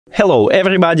Hello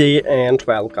everybody and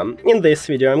welcome. In this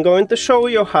video I'm going to show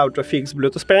you how to fix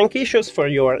Bluetooth pairing issues for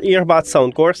your earbuds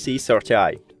SOUNDCORE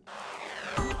C30i.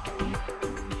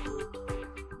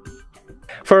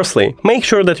 Firstly, make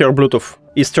sure that your Bluetooth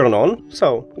is turned on,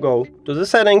 so go to the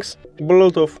settings,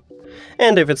 Bluetooth,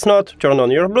 and if it's not, turn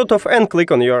on your Bluetooth and click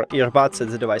on your earbuds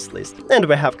at the device list, and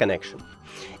we have connection.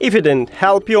 If it didn't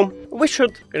help you, we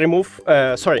should perform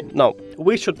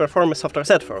a soft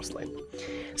reset firstly.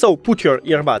 So put your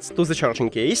earbuds to the charging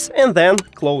case and then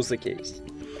close the case.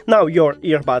 Now your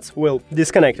earbuds will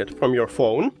disconnect it from your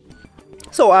phone.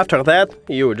 So after that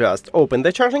you just open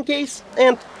the charging case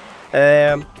and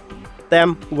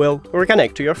them will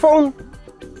reconnect to your phone.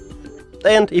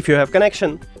 And if you have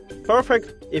connection,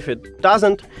 perfect. If it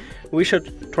doesn't, we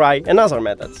should try another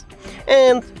method.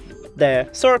 And the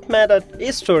third method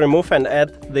is to remove and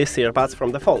add these earbuds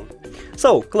from the phone.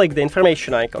 So click the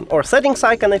information icon or settings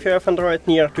icon if you have Android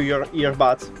near to your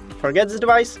earbuds. Forget the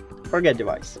device, forget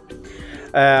device.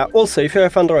 Also, if you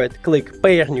have Android, click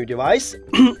pair new device,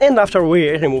 and after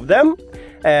we remove them,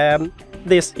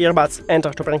 these earbuds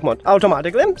enter to pairing mode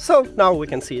automatically. So now we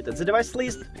can see it at the device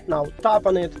list. Now tap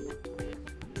on it,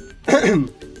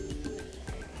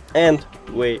 and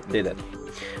we did it.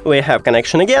 We have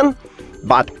connection again.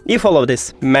 But if all of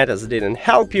these methods didn't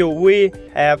help you, we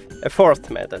have a fourth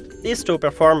method, is to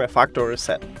perform a factory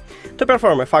reset. To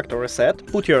perform a factory reset,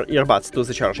 put your earbuds to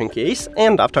the charging case,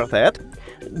 and after that,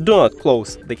 do not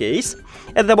close the case.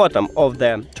 At the bottom of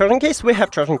the charging case, we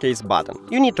have charging case button.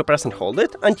 You need to press and hold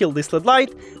it until this LED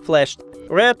light flashed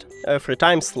red 3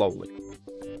 times slowly.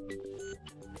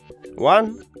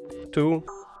 1, 2,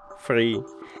 3.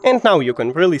 And now you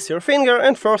can release your finger,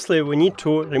 and firstly we need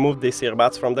to remove these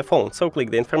earbuds from the phone. So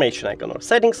click the information icon or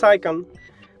settings icon,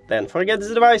 then forget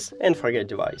the device and forget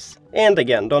device. And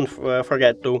again, don't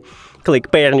forget to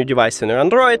click pair new device in your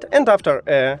Android, and after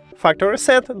a factory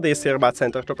reset, these earbuds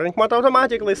enter to pairing mode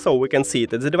automatically, so we can see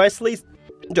it at the device list.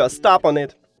 Just tap on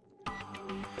it.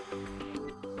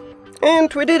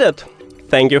 And we did it!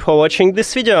 Thank you for watching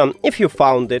this video. If you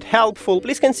found it helpful,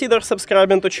 please consider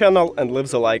subscribing to the channel and leave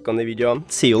the like on the video.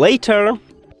 See you later!